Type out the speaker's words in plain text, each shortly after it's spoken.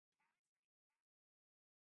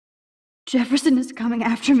Jefferson is coming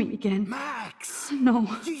after me again. Max! No.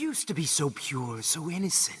 You used to be so pure, so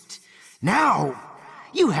innocent. Now,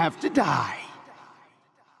 you have to die.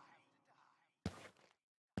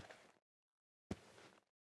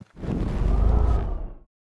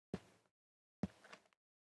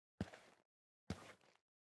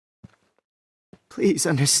 Please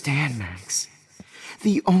understand, Max.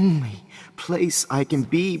 The only place I can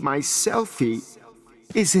be myself is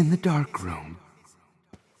in the dark room.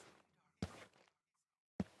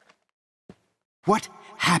 What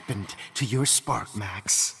happened to your spark,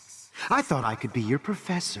 Max? I thought I could be your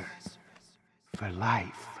professor for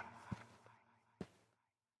life.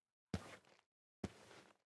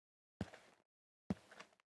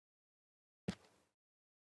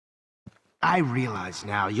 I realize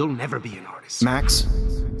now you'll never be an artist. Max?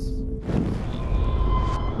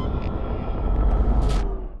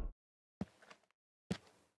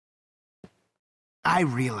 I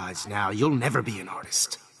realize now you'll never be an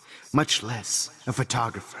artist, much less a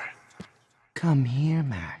photographer. Come here,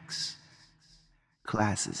 Max.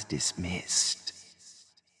 Class is dismissed.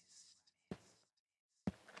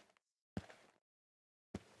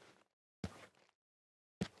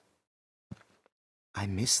 I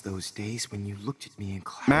miss those days when you looked at me in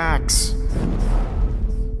class. Max!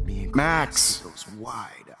 Max! With those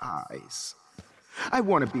wide eyes. I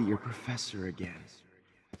want to be your professor again.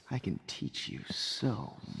 I can teach you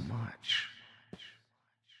so much.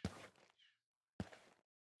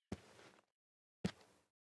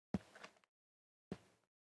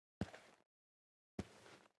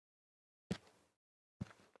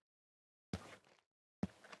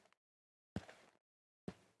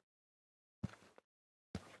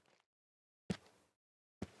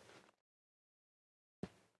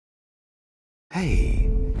 Hey.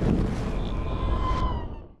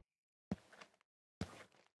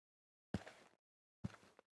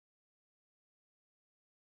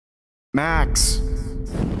 Max.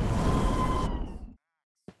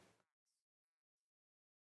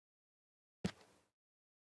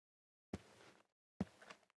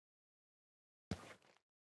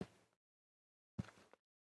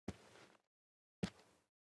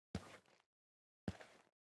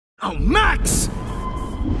 Oh, Max!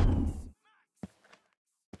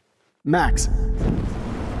 Max.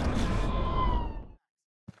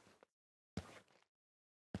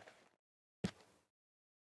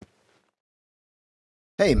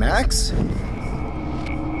 Hey, Max.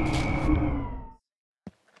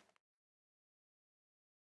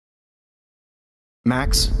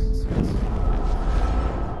 Max.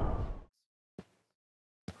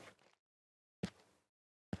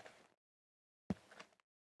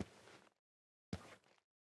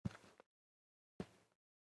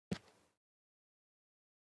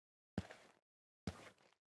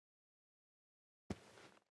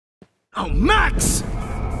 Oh, Max!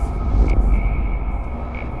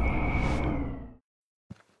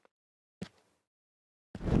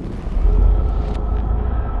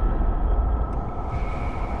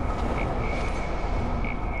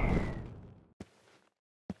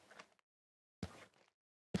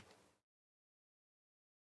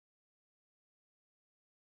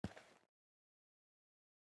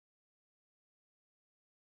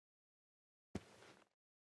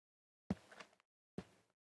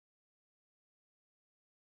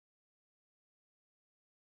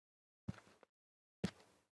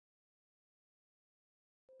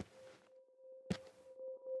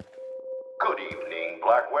 Good evening,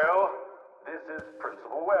 Blackwell. This is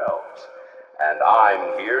Principal Wells, and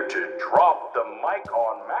I'm here to drop the mic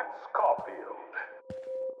on Max Caulfield.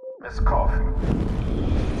 Miss Caulfield.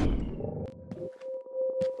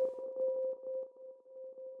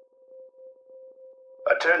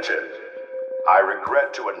 Attention. I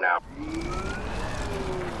regret to announce...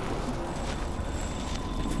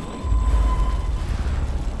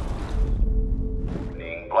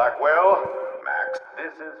 Evening, Blackwell. Max,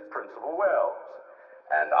 this is Principal Wells,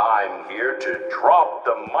 and I'm here to drop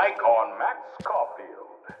the mic on Max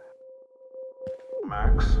Caulfield.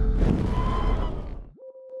 Max?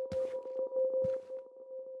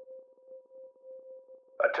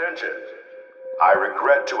 Attention. I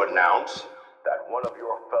regret to announce that one of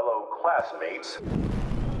your fellow classmates...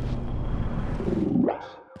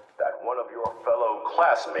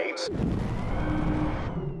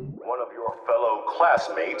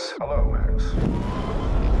 Hello, Max.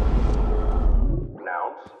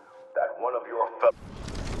 Announce that one of your fellow...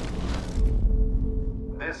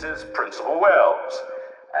 This is Principal Wells,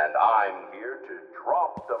 and I'm here to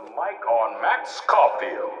drop the mic on Max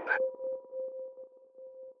Caulfield.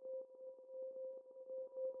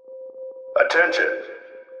 Attention.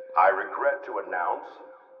 I regret to announce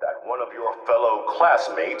that one of your fellow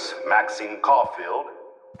classmates, Maxine Caulfield,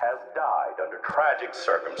 has died under tragic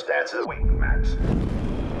circumstances. Wait, Max.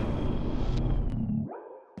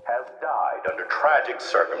 Has died under tragic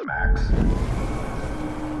circumstances.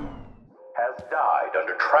 Has died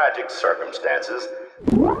under tragic circumstances.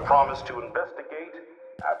 Promise to investigate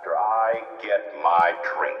after I get my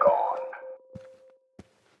drink on.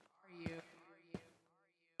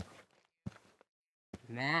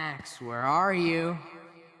 Max, where are you?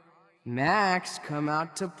 Max, come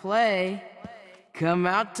out to play. Come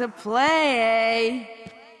out to play.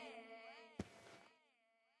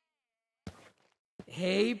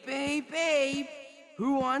 Hey, babe.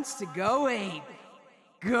 Who wants to go ape?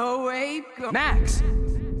 Go ape, go. Max!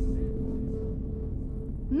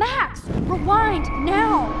 Max! Rewind,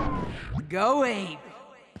 now! Go ape.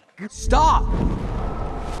 Stop!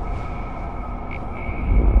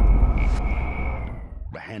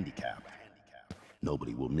 The handicap.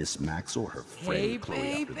 Nobody will miss Max or her friend Hey, Chloe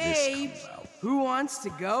after babe. this comes out. Who wants to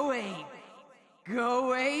go ape?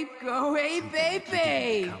 Go ape,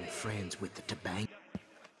 babe. Become friends with the tobang.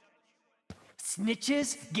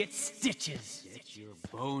 Snitches get stitches. Get your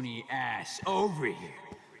bony ass over here.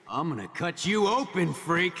 I'm gonna cut you open,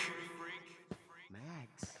 freak.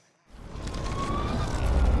 Max.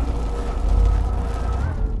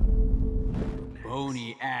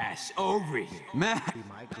 Bony ass over here. Max,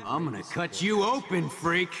 I'm gonna cut you open,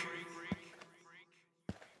 freak.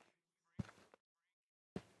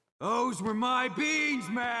 Those were my beans,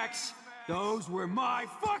 Max. Those were my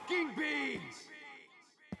fucking beans.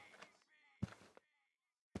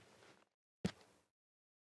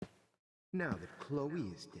 Now that Chloe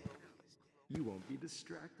is dead, you won't be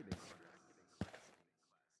distracted anymore.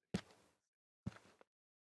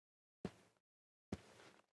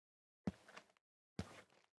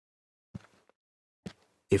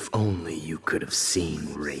 If only you could have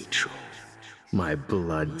seen Rachel, my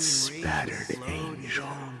blood-spattered angel.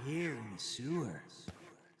 Down here in the sewer.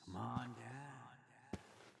 Come on down.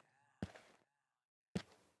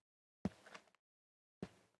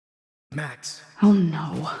 Max. Oh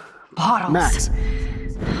no. Bottles. Max.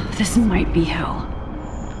 This might be hell.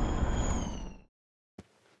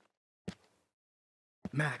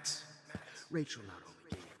 Max. Rachel not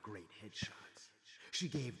only gave great headshots, she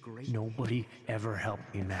gave great... Nobody ever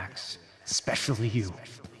helped me, Max. Especially you.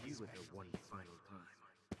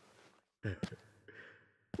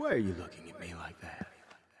 Why are you looking at me like that?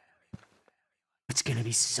 It's gonna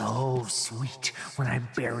be so sweet when I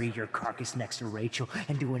bury your carcass next to Rachel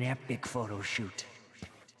and do an epic photo shoot.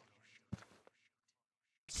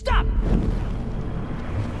 Stop!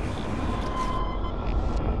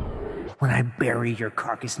 When I bury your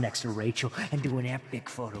carcass next to Rachel and do an epic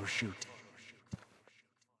photo shoot.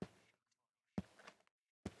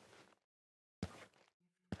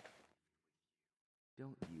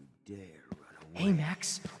 Don't you dare run away. Hey,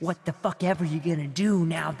 Max, what the fuck ever you gonna do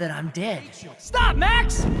now that I'm dead? Stop,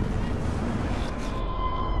 Max!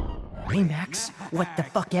 Hey, Max, what the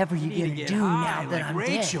fuck ever you gonna do now that I'm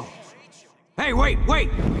dead? Hey, wait!